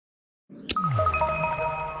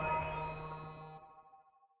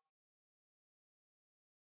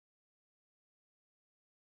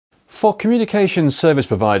For communications service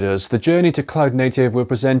providers, the journey to cloud native will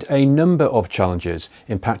present a number of challenges,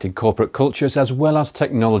 impacting corporate cultures as well as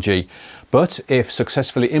technology. But if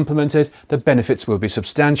successfully implemented, the benefits will be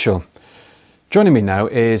substantial. Joining me now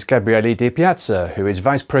is Gabriele Di Piazza, who is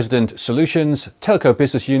Vice President Solutions, Telco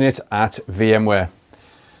Business Unit at VMware.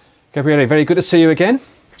 Gabriele, very good to see you again.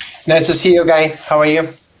 Nice to see you, Guy. How are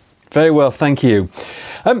you? Very well, thank you.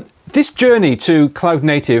 This journey to cloud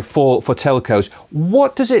native for telcos,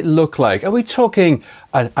 what does it look like? Are we talking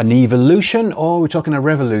an evolution or are we talking a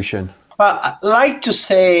revolution? Well, I like to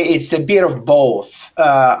say it's a bit of both.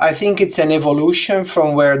 I think it's an evolution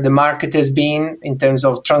from where the market has been in terms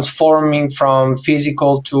of transforming from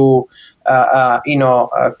physical to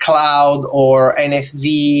cloud or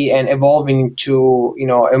NFV and evolving to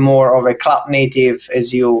a more of a cloud native,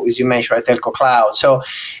 as you mentioned, a telco cloud. So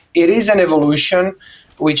it is an evolution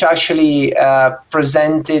which actually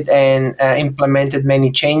presented and implemented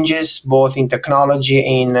many changes, both in technology,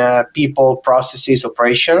 in people, processes,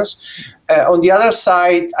 operations. On the other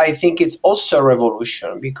side, I think it's also a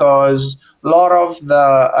revolution because a lot of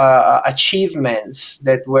the achievements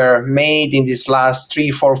that were made in these last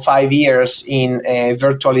 3, 4, 5 years in a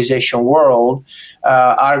virtualization world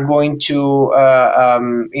are going to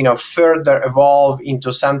further evolve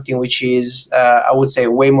into something which is, I would say,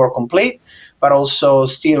 way more complete, but also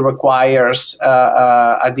still requires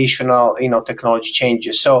additional technology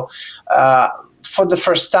changes. So for the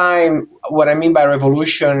first time, what I mean by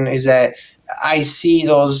revolution is that I see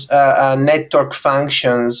those network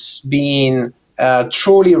functions being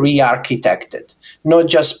truly re-architected, not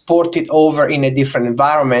just ported over in a different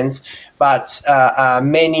environment, but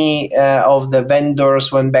many of the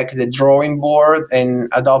vendors went back to the drawing board and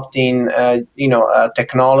adopting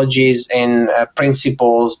technologies and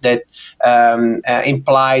principles that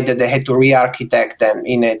imply that they had to re-architect them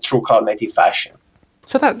in a true cloud native fashion.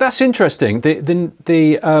 So that's interesting.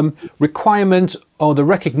 The requirement or the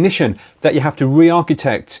recognition that you have to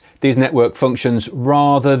re-architect these network functions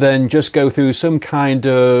rather than just go through some kind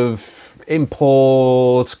of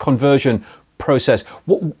import conversion process.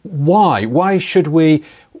 Why? Why should we,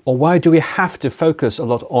 or why do we have to focus a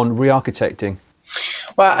lot on re-architecting?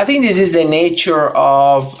 Well, I think this is the nature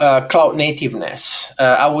of cloud nativeness.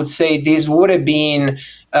 I would say this would have been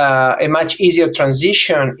a much easier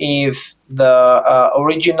transition if the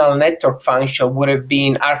original network function would have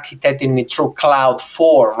been architected in a true cloud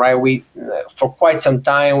form, right? For quite some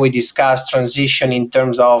time, we discussed transition in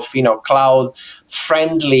terms of, cloud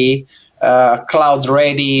friendly, cloud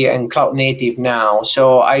ready and cloud native now.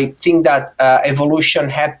 So I think that evolution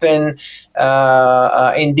happened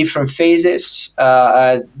in different phases,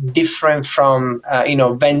 different from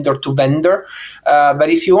vendor to vendor. But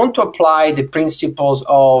if you want to apply the principles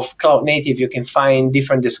of cloud native, you can find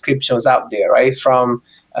different descriptions out there, right? From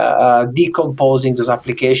decomposing those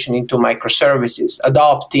applications into microservices,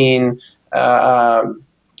 adopting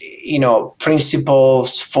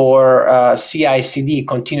principles for CI/CD,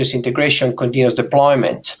 continuous integration, continuous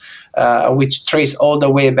deployment, which trace all the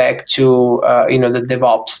way back to the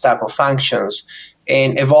DevOps type of functions,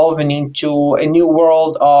 and evolving into a new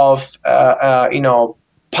world of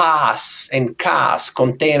PaaS and CaaS,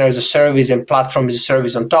 container as a service and platform as a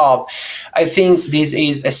service on top. I think this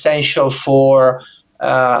is essential for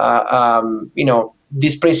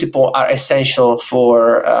these principles are essential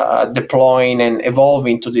for deploying and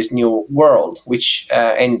evolving to this new world, which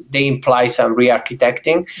and they imply some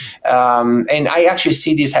re-architecting. And I actually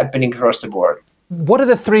see this happening across the board. What are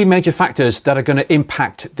the three major factors that are going to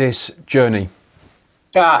impact this journey?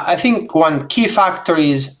 I think one key factor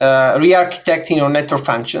is re-architecting your network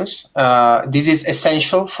functions. This is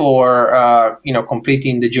essential for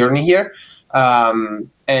completing the journey here.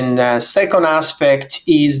 And second aspect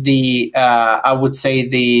is I would say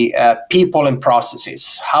the people and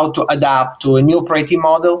processes, how to adapt to a new operating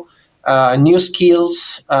model, new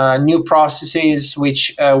skills, new processes,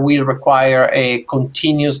 which will require a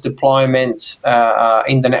continuous deployment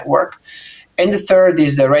in the network. And the third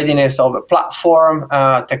is the readiness of a platform,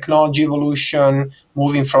 technology evolution,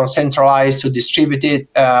 moving from centralized to distributed,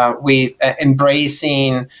 with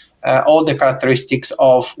embracing all the characteristics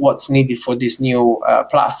of what's needed for this new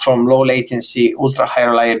platform: low latency, ultra high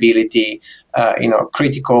reliability,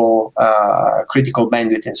 critical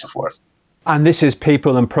bandwidth, and so forth. And this is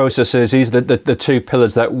people and processes. These are the two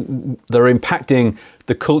pillars that are impacting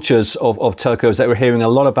the cultures of telcos that we're hearing a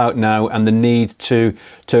lot about now, and the need to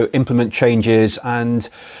implement changes and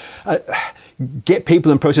get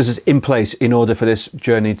people and processes in place in order for this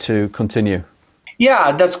journey to continue.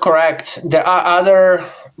 Yeah, that's correct. There are other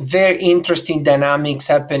very interesting dynamics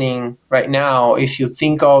happening right now. If you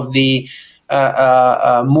think of the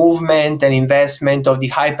movement and investment of the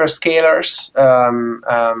hyperscalers,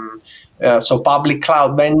 so public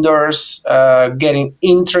cloud vendors getting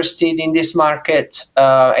interested in this market,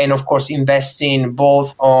 and of course investing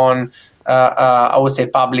both on, I would say,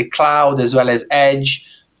 public cloud as well as edge.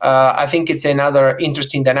 I think it's another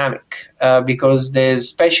interesting dynamic because there's,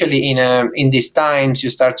 especially in these times, you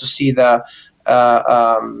start to see the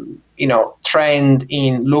trend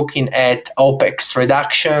in looking at OpEx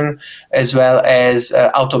reduction as well as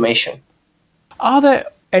automation. Are there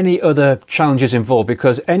any other challenges involved?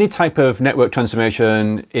 Because any type of network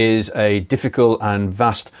transformation is a difficult and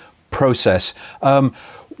vast process.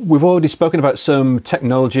 We've already spoken about some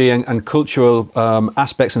technology and cultural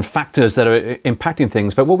aspects and factors that are impacting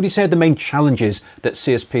things, but what would you say are the main challenges that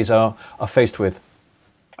CSPs are faced with?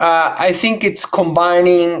 I think it's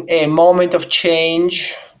combining a moment of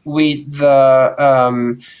change with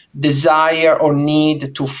the desire or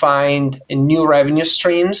need to find new revenue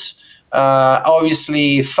streams.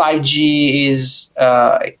 Obviously, 5G is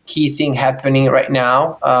a key thing happening right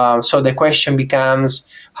now. So the question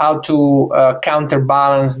becomes how to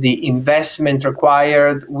counterbalance the investment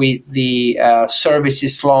required with the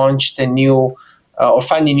services launched and new or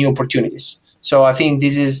finding new opportunities. So I think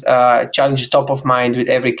this is a challenge top of mind with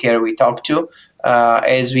every carrier we talk to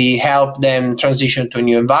as we help them transition to a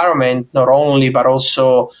new environment, not only, but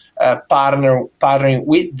also partnering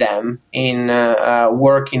with them in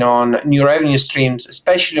working on new revenue streams,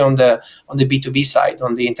 especially on the B2B side,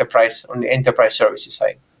 on the enterprise services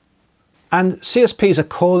side. And CSPs are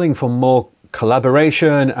calling for more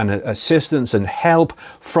collaboration and assistance and help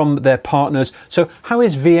from their partners. So how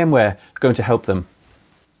is VMware going to help them?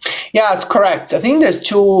 Yeah, that's correct. I think there's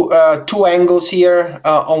two angles here.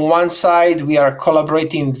 On one side, we are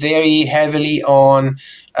collaborating very heavily on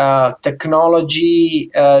technology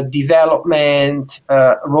development,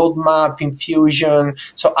 roadmap infusion,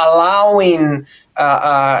 so allowing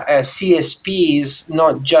CSPs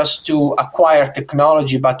not just to acquire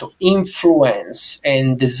technology, but to influence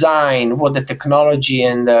and design what the technology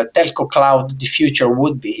and the telco cloud the future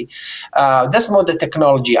would be. That's more the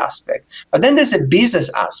technology aspect. But then there's a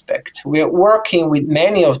business aspect. We're working with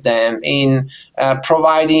many of them in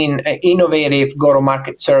providing innovative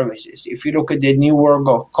go-to-market services. If you look at the new world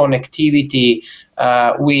of connectivity,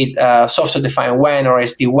 with software-defined WAN or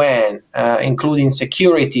SD-WAN, including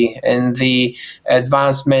security and the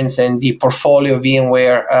advancements and the portfolio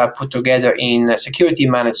VMware put together in security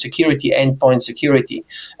managed security, endpoint security,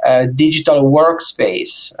 digital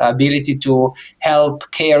workspace, ability to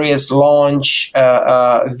help carriers launch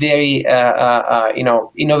very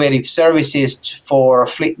innovative services for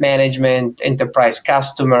fleet management, enterprise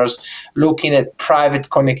customers, looking at private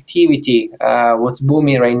connectivity, what's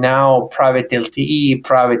booming right now, private LTE,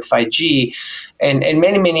 private 5G, and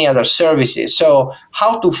many, many other services. So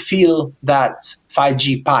how to fill that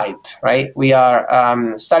 5G pipe, right? We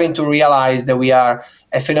are starting to realize that we are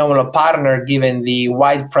a phenomenal partner given the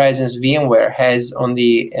wide presence VMware has on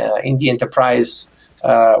the in the enterprise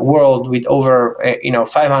world with over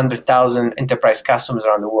 500,000 enterprise customers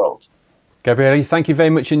around the world. Gabriele, thank you very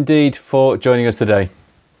much indeed for joining us today.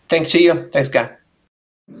 Thanks to you. Thanks, Guy.